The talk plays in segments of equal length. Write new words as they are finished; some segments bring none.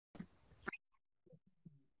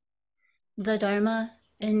The Dharma,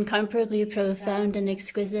 incomparably profound and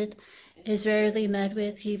exquisite, is rarely met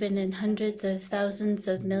with even in hundreds of thousands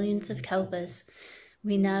of millions of kalpas.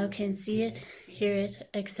 We now can see it, hear it,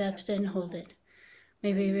 accept and hold it.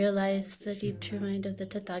 May we realize the deep true mind of the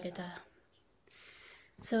Tathagata.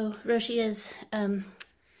 So Roshi is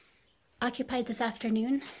occupied this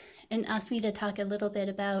afternoon and asked me to talk a little bit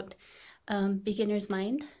about beginner's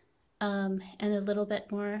mind and a little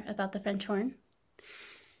bit more about the French horn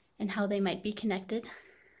and how they might be connected.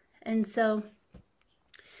 And so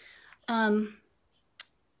I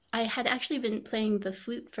had actually been playing the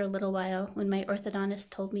flute for a little while when my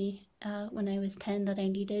orthodontist told me when I was 10 that I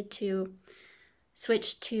needed to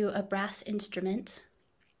switch to a brass instrument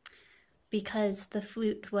because the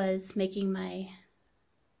flute was making my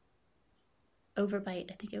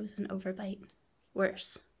overbite, I think it was an overbite,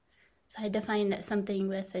 worse. So I had to find something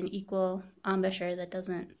with an equal embouchure that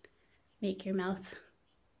doesn't make your mouth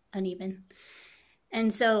uneven.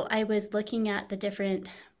 And so I was looking at the different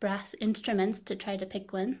brass instruments to try to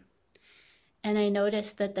pick one. And I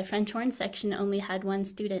noticed that the French horn section only had one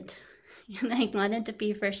student. And I wanted to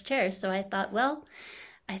be first chair. So I thought, well,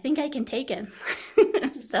 I think I can take him.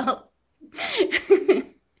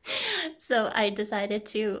 So I decided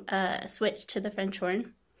to switch to the French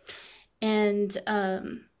horn. And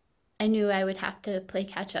I knew I would have to play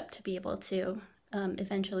catch up to be able to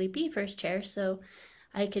eventually be first chair. So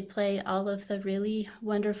I could play all of the really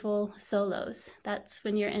wonderful solos. That's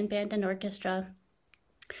when you're in band and orchestra.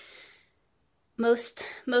 Most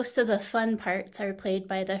of the fun parts are played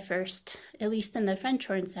by the first, at least in the French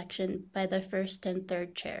horn section, by the first and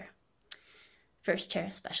third chair. First chair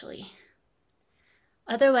especially.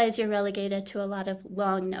 Otherwise, you're relegated to a lot of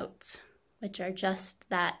long notes, which are just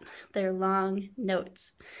that. They're long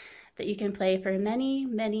notes that you can play for many,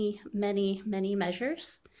 many, many, many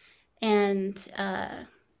measures. And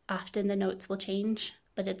often the notes will change,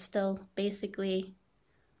 but it's still basically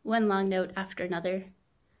one long note after another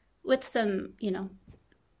with some,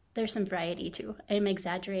 there's some variety too. I'm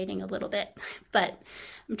exaggerating a little bit, but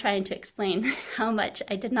I'm trying to explain how much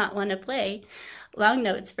I did not want to play long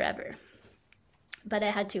notes forever. But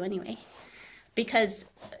I had to anyway, because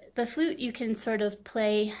the flute you can sort of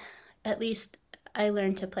play, at least I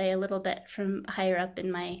learned to play a little bit from higher up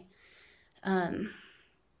in my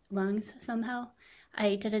lungs somehow.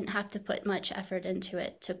 I didn't have to put much effort into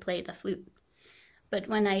it to play the flute. But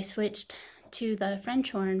when I switched to the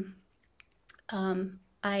French horn,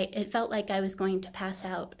 it felt like I was going to pass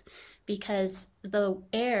out because the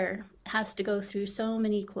air has to go through so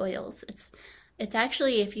many coils. It's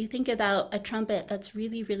actually, if you think about a trumpet that's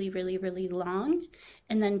really, really, really, really long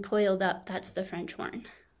and then coiled up, that's the French horn.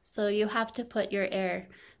 So you have to put your air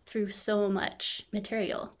through so much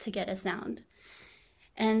material to get a sound.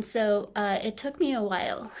 And so it took me a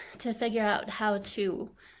while to figure out how to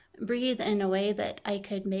breathe in a way that I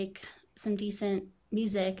could make some decent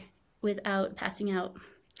music without passing out.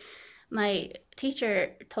 My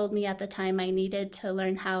teacher told me at the time I needed to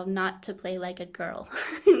learn how not to play like a girl.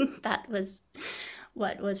 That was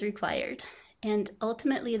what was required. And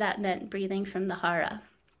ultimately that meant breathing from the hara.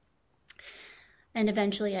 And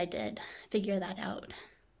eventually I did figure that out.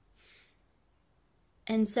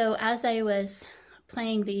 And so as I was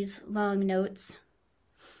playing these long notes,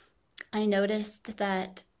 I noticed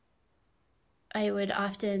that I would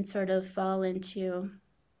often sort of fall into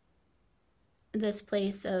this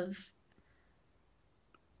place of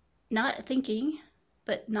not thinking,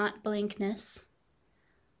 but not blankness,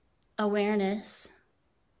 awareness,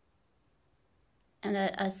 and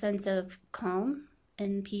a sense of calm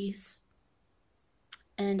and peace,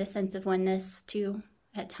 and a sense of oneness too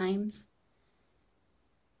at times.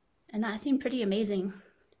 And that seemed pretty amazing.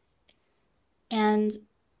 And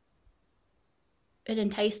it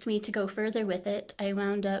enticed me to go further with it. I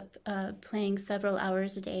wound up playing several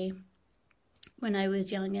hours a day when I was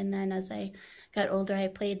young, and then as I got older, I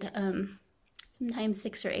played sometimes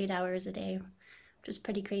 6 or 8 hours a day, which was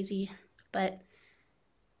pretty crazy. But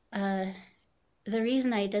the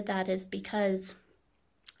reason I did that is because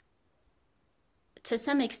to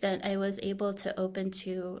some extent I was able to open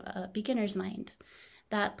to a beginner's mind,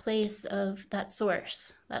 that place of that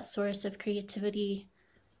source of creativity,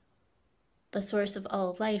 the source of all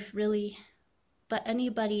of life, really. But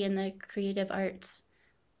anybody in the creative arts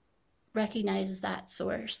recognizes that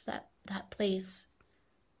source, that place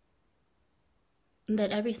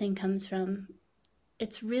that everything comes from.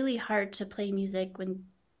 It's really hard to play music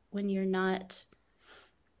when you're not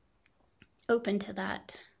open to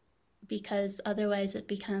that, because otherwise it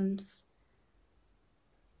becomes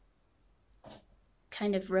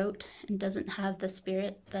kind of rote and doesn't have the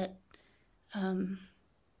spirit that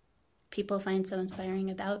people find so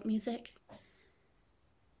inspiring about music.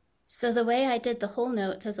 So the way I did the whole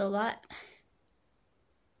notes is a lot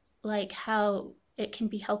like how it can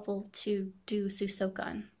be helpful to do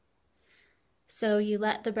Susok'kan. So you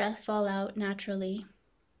let the breath fall out naturally,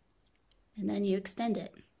 and then you extend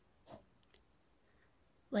it.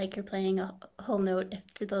 Like you're playing a whole note. If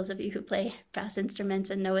for those of you who play brass instruments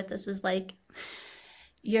and know what this is like,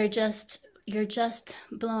 you're just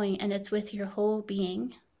blowing, and it's with your whole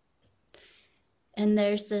being. And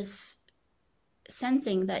there's this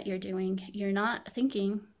sensing that you're doing. You're not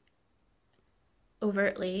thinking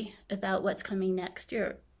overtly about what's coming next.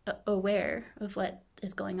 You're aware of what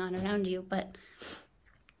is going on around you, but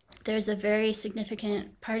there's a very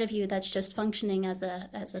significant part of you that's just functioning as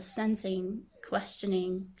a sensing,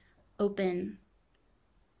 questioning, open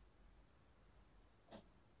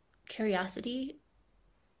curiosity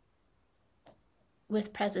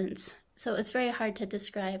with presence. So it's very hard to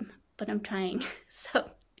describe, but I'm trying. So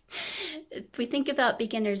if we think about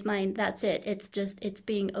beginner's mind, that's it. It's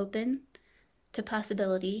being open to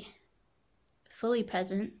possibility, fully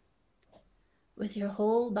present with your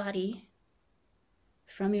whole body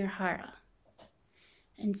from your hara.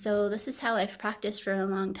 And so this is how I've practiced for a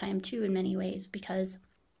long time too, in many ways, because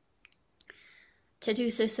to do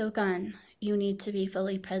Susok'kan, you need to be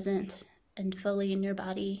fully present and fully in your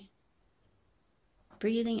body,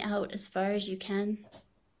 breathing out as far as you can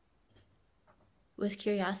with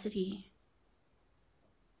curiosity.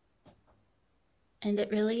 And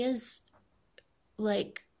it really is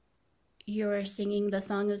like you're singing the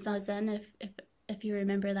song of Zazen, if you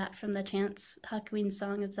remember that from the chants, Hakuin's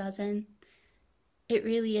song of Zazen. It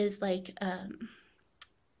really is like,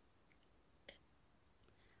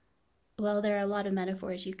 well, there are a lot of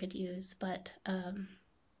metaphors you could use, but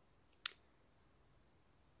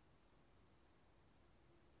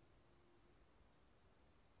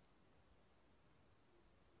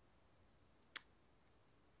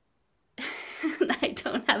I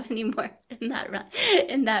don't have any more in that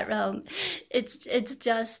realm. It's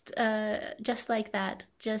just like that,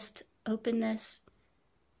 just openness,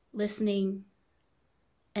 listening,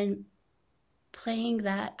 and playing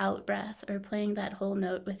that out breath or playing that whole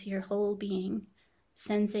note with your whole being,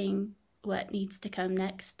 sensing what needs to come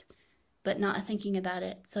next, but not thinking about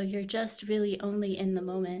it. So you're just really only in the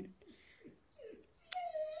moment.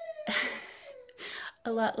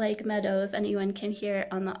 A lot like Meadow, if anyone can hear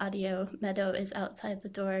on the audio, Meadow is outside the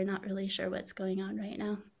door, not really sure what's going on right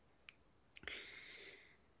now.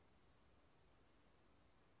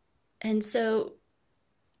 And so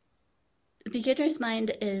beginner's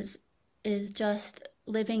mind is just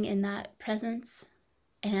living in that presence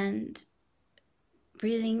and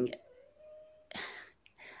breathing.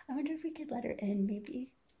 I wonder if we could let her in, maybe.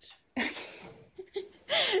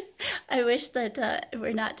 I wish that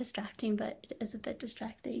we're not distracting, but it is a bit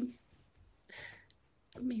distracting.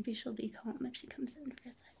 Maybe she'll be calm if she comes in for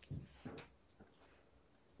a sec.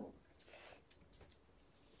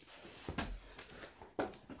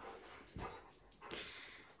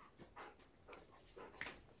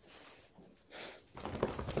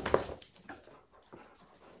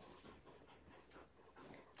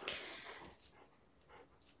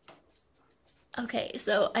 Okay,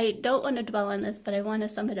 so I don't want to dwell on this, but I want to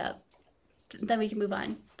sum it up. Then we can move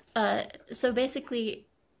on. So basically,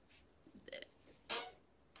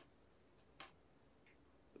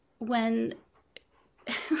 when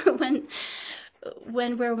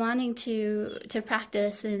we're wanting to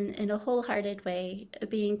practice in a wholehearted way,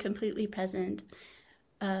 being completely present,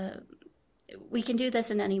 we can do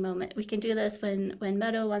this in any moment. We can do this when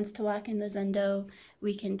Meadow wants to walk in the zendo.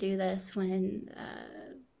 We can do this when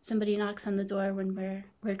somebody knocks on the door, when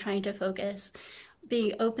we're trying to focus.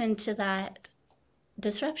 Being open to that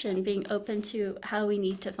disruption, being open to how we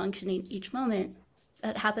need to function in each moment.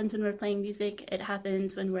 That happens when we're playing music. It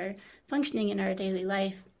happens when we're functioning in our daily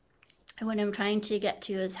life. And what I'm trying to get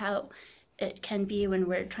to is how it can be when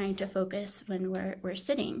we're trying to focus, when we're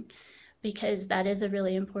sitting, because that is a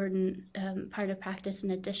really important part of practice,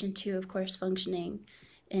 in addition to, of course, functioning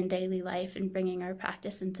in daily life and bringing our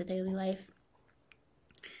practice into daily life.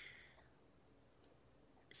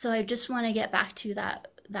 So I just want to get back to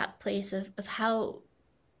that place of how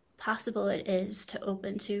possible it is to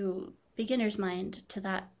open to beginner's mind, to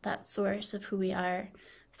that source of who we are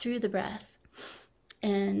through the breath.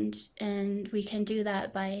 And we can do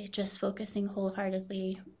that by just focusing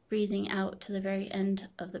wholeheartedly, breathing out to the very end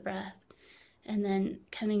of the breath, and then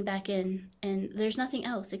coming back in. And there's nothing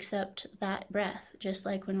else except that breath. Just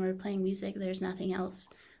like when we're playing music, there's nothing else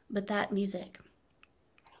but that music.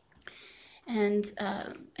 And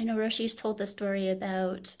I know Roshi's told the story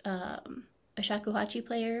about a a shakuhachi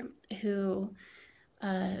player who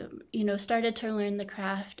started to learn the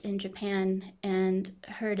craft in Japan and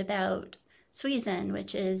heard about suizen,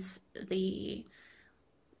 which is the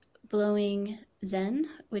blowing zen,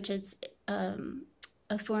 which is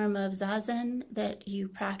a form of zazen that you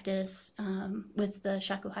practice with the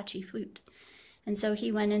shakuhachi flute. And so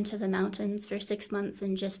he went into the mountains for 6 months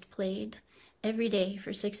and just played every day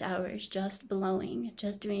for 6 hours, just blowing,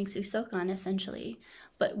 just doing Susok'kan essentially.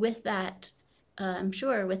 But with that, I'm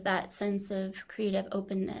sure, with that sense of creative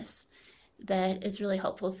openness that is really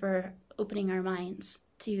helpful for opening our minds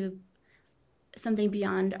to something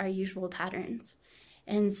beyond our usual patterns.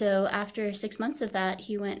 And so after 6 months of that,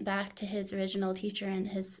 he went back to his original teacher, and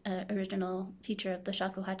his original teacher of the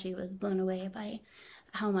shakuhachi was blown away by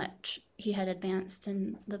how much he had advanced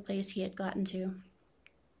in the place he had gotten to.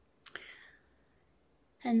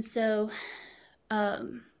 And so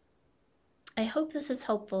I hope this is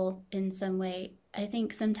helpful in some way. I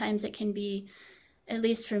think sometimes it can be, at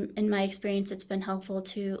least in my experience, it's been helpful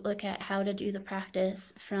to look at how to do the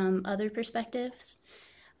practice from other perspectives.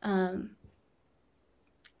 And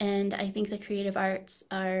I think the creative arts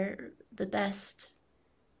are the best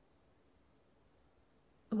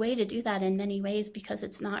way to do that in many ways, because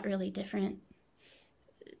it's not really different.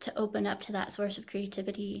 To open up to that source of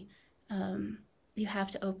creativity, you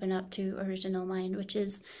have to open up to original mind, which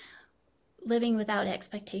is living without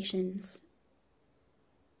expectations,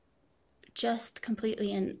 just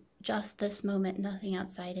completely in just this moment, nothing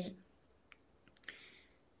outside it.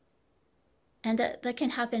 And that can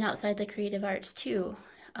happen outside the creative arts too.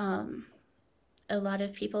 A lot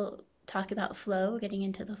of people talk about flow, getting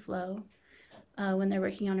into the flow when they're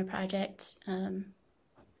working on a project.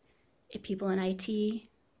 People in IT,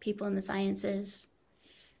 people in the sciences.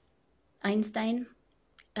 Einstein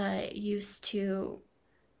used to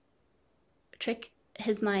trick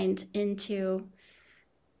his mind into,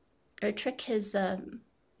 or trick his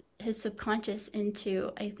subconscious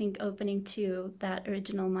into, I think, opening to that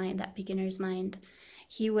original mind, that beginner's mind.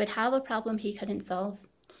 He would have a problem he couldn't solve,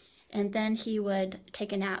 and then he would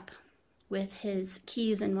take a nap with his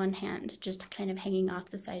keys in one hand, just kind of hanging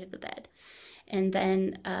off the side of the bed. And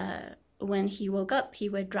then when he woke up, he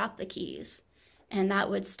would drop the keys, and that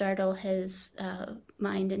would startle his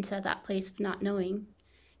mind into that place of not knowing,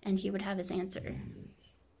 and he would have his answer.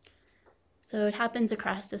 So it happens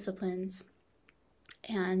across disciplines.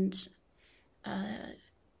 And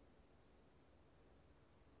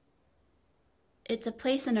it's a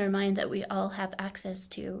place in our mind that we all have access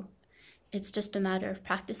to. It's just a matter of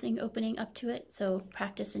practicing opening up to it. So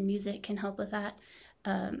practice in music can help with that.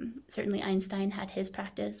 Certainly Einstein had his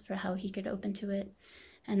practice for how he could open to it.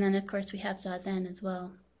 And then, of course, we have Zazen as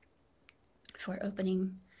well for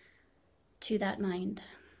opening to that mind,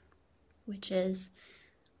 which is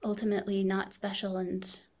ultimately not special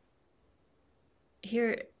and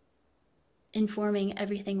here informing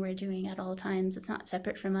everything we're doing at all times. It's not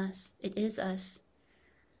separate from us. It is us.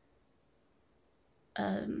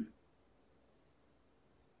 And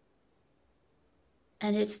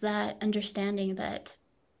it's that understanding that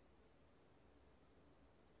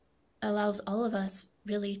allows all of us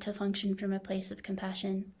really to function from a place of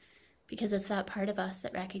compassion, because it's that part of us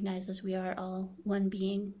that recognizes we are all one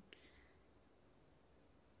being.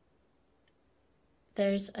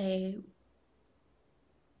 There's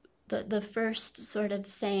the first sort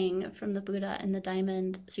of saying from the Buddha in the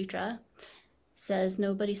Diamond Sutra says,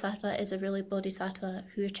 no bodhisattva is a really bodhisattva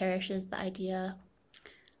who cherishes the idea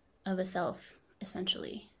of a self,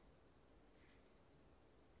 essentially.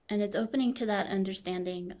 And it's opening to that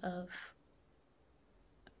understanding of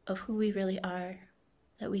who we really are,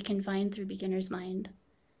 that we can find through beginner's mind,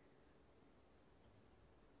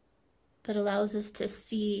 that allows us to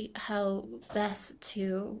see how best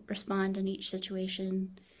to respond in each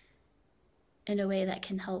situation in a way that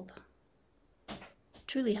can help,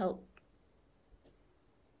 truly help.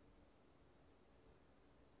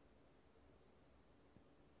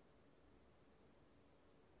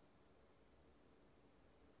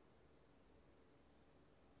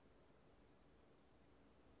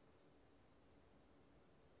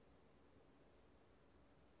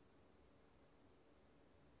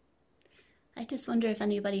 I just wonder if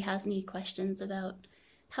anybody has any questions about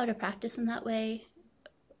how to practice in that way,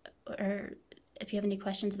 or if you have any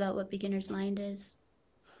questions about what beginner's mind is.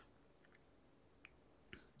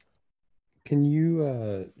 Can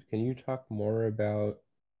you talk more about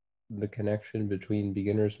the connection between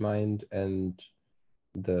beginner's mind and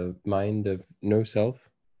the mind of no self?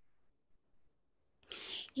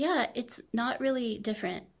 Yeah, it's not really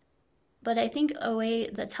different, but I think a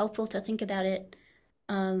way that's helpful to think about it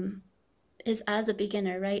is as a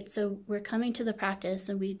beginner, right? So we're coming to the practice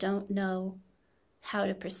and we don't know how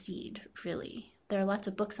to proceed, really. There are lots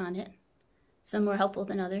of books on it, some more helpful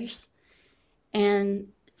than others. And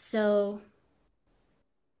so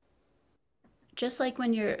just like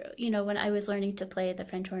when when I was learning to play the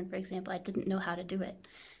French horn, for example, I didn't know how to do it.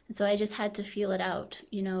 And so I just had to feel it out.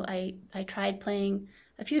 I tried playing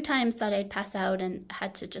a few times, thought I'd pass out, and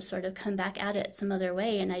had to just sort of come back at it some other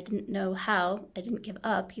way. And I didn't know how. I didn't give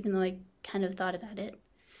up, even though I kind of thought about it.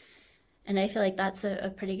 And I feel like that's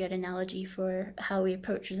a pretty good analogy for how we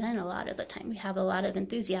approach Zen a lot of the time. We have a lot of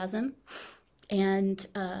enthusiasm, and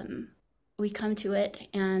we come to it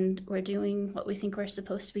and we're doing what we think we're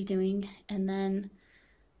supposed to be doing, and then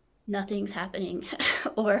nothing's happening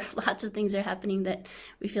or lots of things are happening that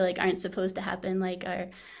we feel like aren't supposed to happen, like our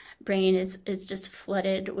brain is just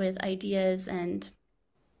flooded with ideas and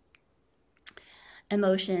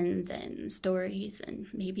emotions and stories and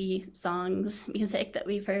maybe songs, music that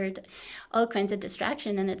we've heard, all kinds of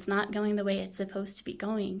distraction, and it's not going the way it's supposed to be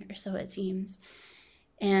going, or so it seems.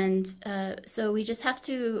 And so we just have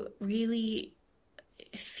to really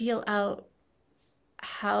feel out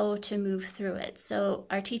how to move through it. So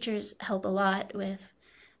our teachers help a lot with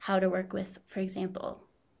how to work with, for example,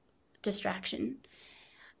 distraction,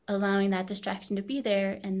 allowing that distraction to be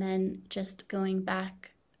there and then just going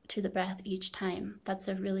back to the breath each time. That's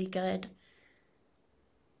a really good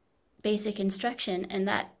basic instruction, and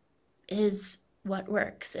that is what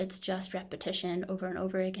works. It's just repetition over and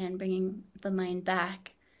over again, bringing the mind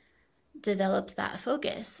back develops that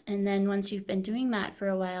focus. And then once you've been doing that for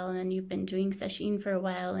a while, and then you've been doing sesshin for a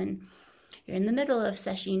while, and you're in the middle of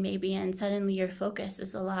sesshin maybe, and suddenly your focus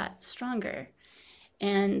is a lot stronger.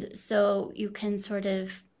 And so you can sort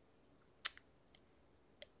of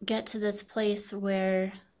get to this place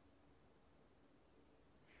where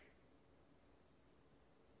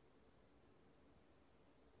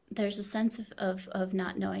there's a sense of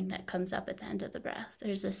not knowing that comes up at the end of the breath.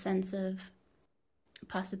 There's a sense of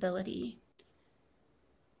possibility.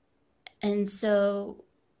 And so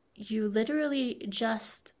you literally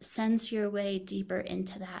just sense your way deeper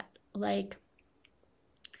into that. Like,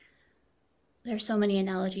 there's so many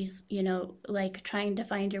analogies, like trying to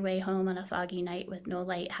find your way home on a foggy night with no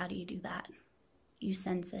light. How do you do that? You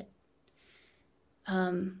sense it.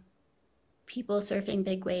 People surfing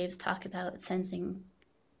big waves talk about sensing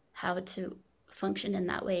how to function in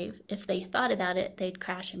that wave. If they thought about it, they'd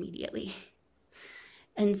crash immediately.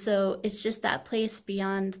 And so it's just that place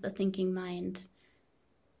beyond the thinking mind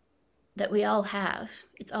that we all have.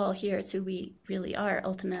 It's all here. It's who we really are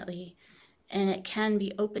ultimately. And it can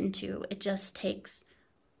be open to. It just takes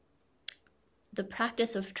the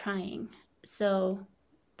practice of trying. So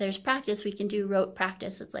there's practice we can do, rote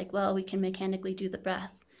practice. It's like, well, we can mechanically do the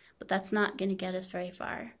breath, but that's not going to get us very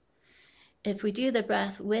far. If we do the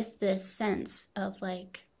breath with this sense of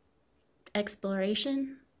like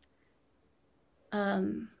exploration,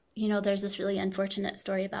 there's this really unfortunate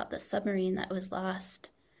story about the submarine that was lost.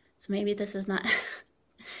 So maybe this is not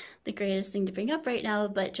the greatest thing to bring up right now,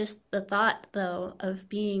 but just the thought, though, of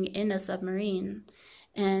being in a submarine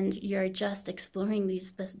and you're just exploring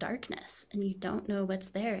this darkness and you don't know what's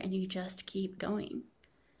there, and you just keep going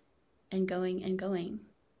and going and going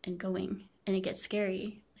and going, and it gets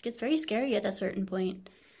scary. It gets very scary at a certain point.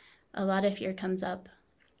 A lot of fear comes up,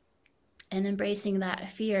 and embracing that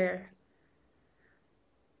fear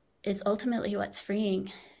is ultimately what's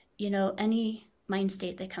freeing. Any mind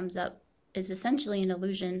state that comes up is essentially an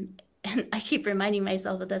illusion. And I keep reminding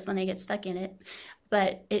myself of this when I get stuck in it.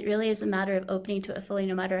 But it really is a matter of opening to it fully,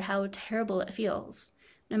 no matter how terrible it feels,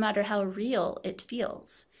 no matter how real it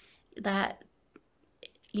feels. That,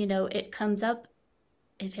 it comes up,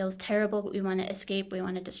 it feels terrible, but we want to escape, we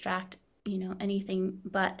want to distract, anything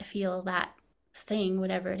but feel that thing,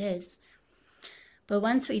 whatever it is. But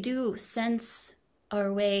once we do sense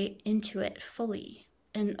our way into it fully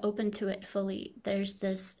and open to it fully, there's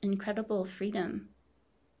this incredible freedom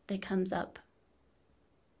that comes up.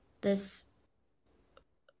 This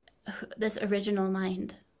original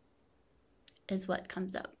mind is what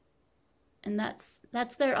comes up. And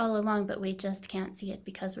that's there all along, but we just can't see it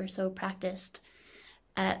because we're so practiced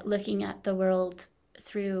at looking at the world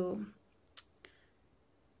through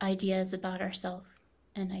ideas about ourselves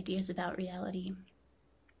and ideas about reality.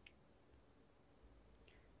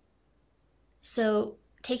 So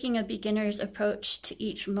taking a beginner's approach to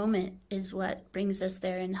each moment is what brings us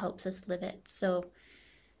there and helps us live it. So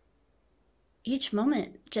each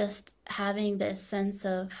moment, just having this sense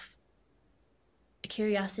of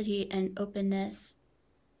curiosity and openness,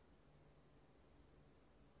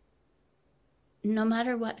 no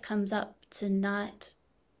matter what comes up, to not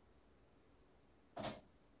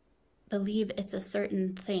believe it's a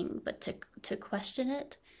certain thing, but to question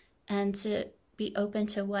it and to be open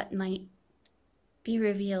to what might be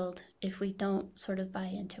revealed if we don't sort of buy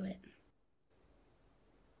into it.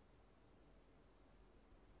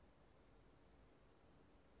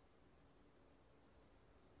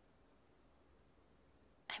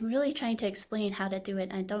 I'm really trying to explain how to do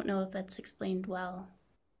it. I don't know if that's explained well.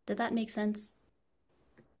 Did that make sense?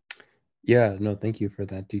 Yeah, no, thank you for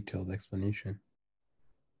that detailed explanation.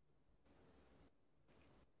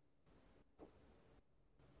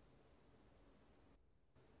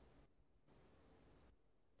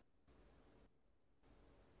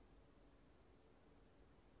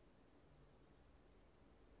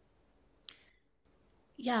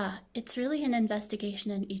 Yeah, it's really an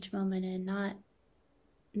investigation in each moment and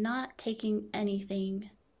not taking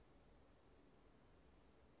anything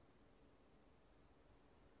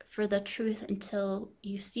for the truth until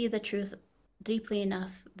you see the truth deeply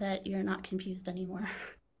enough that you're not confused anymore.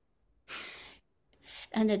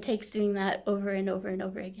 And it takes doing that over and over and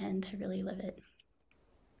over again to really live it.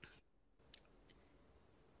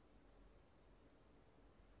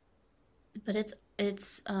 But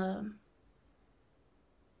it's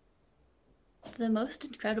the most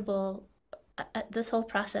incredible. This whole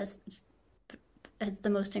process is the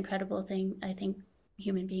most incredible thing I think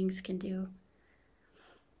human beings can do.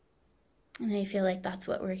 And I feel like that's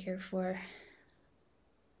what we're here for.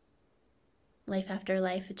 Life after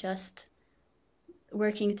life, just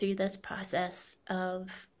working through this process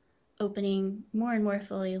of opening more and more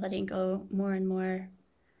fully, letting go more and more.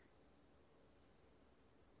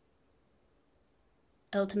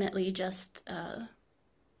 Ultimately, just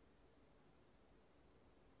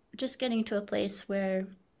getting to a place where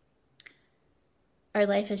our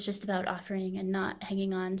life is just about offering and not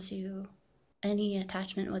hanging on to any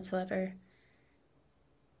attachment whatsoever.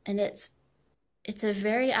 And it's a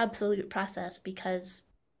very absolute process, because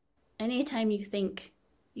anytime you think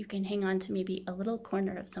you can hang on to maybe a little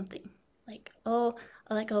corner of something, like, oh,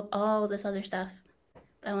 I'll let go of all this other stuff,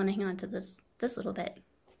 I want to hang on to this little bit,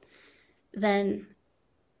 then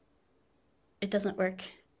it doesn't work.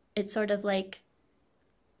 It's sort of like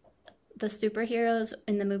the superheroes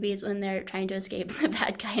in the movies when they're trying to escape the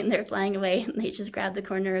bad guy and they're flying away and they just grab the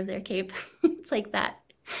corner of their cape. It's like that.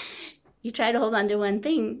 You try to hold on to one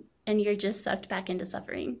thing and you're just sucked back into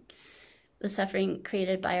suffering. The suffering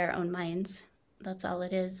created by our own minds. That's all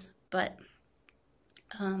it is. But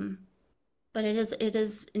it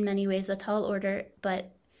is in many ways a tall order.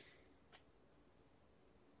 But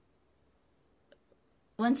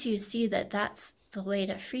once you see that that's the way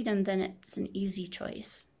to freedom, then it's an easy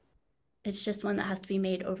choice. It's just one that has to be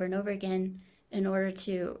made over and over again in order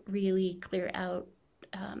to really clear out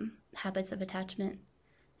habits of attachment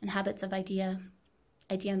and habits of idea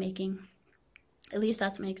making. At least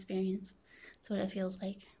that's my experience. That's what it feels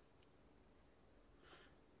like.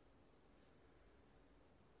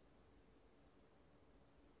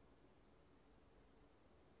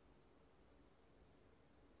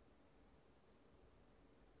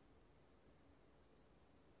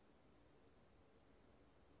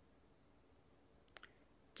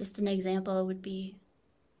 Just an example would be,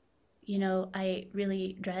 I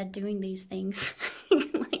really dread doing these things.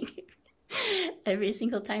 Like every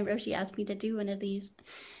single time Roshi asks me to do one of these,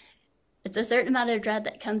 it's a certain amount of dread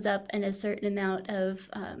that comes up and a certain amount of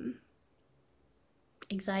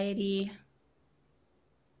anxiety,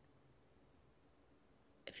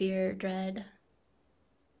 fear, dread,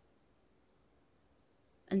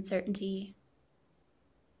 uncertainty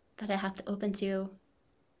that I have to open to.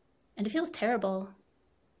 And it feels terrible,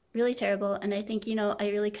 really terrible. And I think, I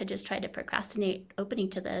really could just try to procrastinate opening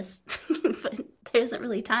to this, but there isn't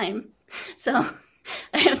really time. So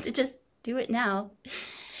I have to just do it now.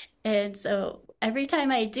 And so every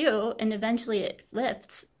time I do, and eventually it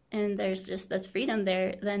lifts, and there's just this freedom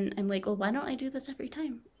there, then I'm like, well, why don't I do this every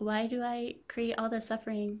time? Why do I create all this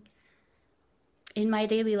suffering in my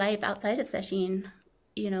daily life outside of sesshin,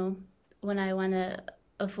 when I want to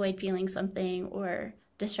avoid feeling something or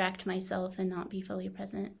distract myself and not be fully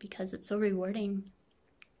present, because it's so rewarding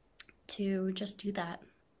to just do that.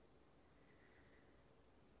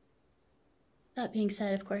 That being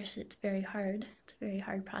said, of course, it's very hard. It's a very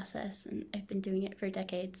hard process, and I've been doing it for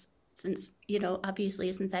decades. Since, obviously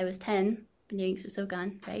since I was 10, I've been doing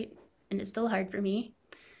Susok'kan, right? And it's still hard for me.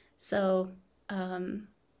 So,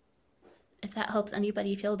 if that helps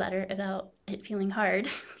anybody feel better about it feeling hard,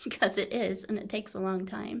 because it is, and it takes a long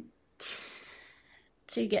time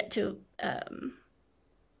to get to,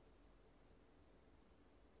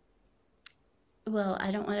 well,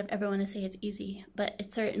 I don't want everyone to say it's easy, but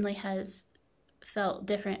it certainly has felt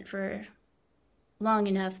different for long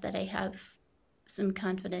enough that I have some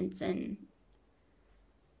confidence in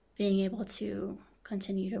being able to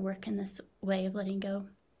continue to work in this way of letting go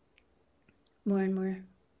more and more.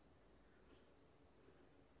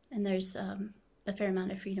 And there's a fair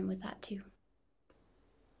amount of freedom with that too.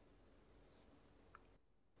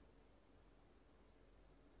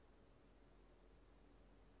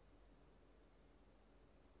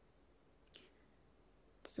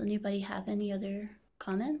 Does anybody have any other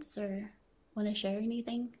comments or want to share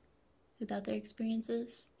anything about their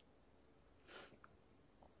experiences?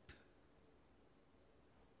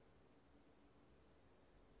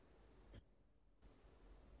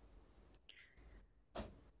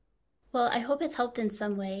 Well, I hope it's helped in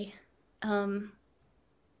some way.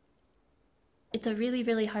 It's a really,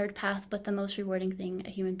 really hard path, but the most rewarding thing a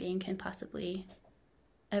human being can possibly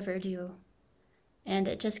ever do. And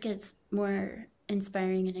it just gets more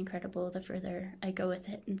inspiring and incredible the further I go with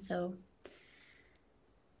it. And so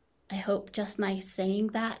I hope just my saying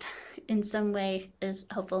that in some way is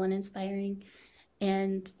helpful and inspiring.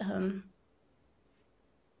 And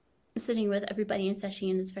sitting with everybody in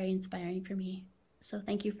session is very inspiring for me. So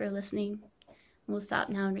thank you for listening. We'll stop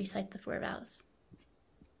now and recite the 4 vows.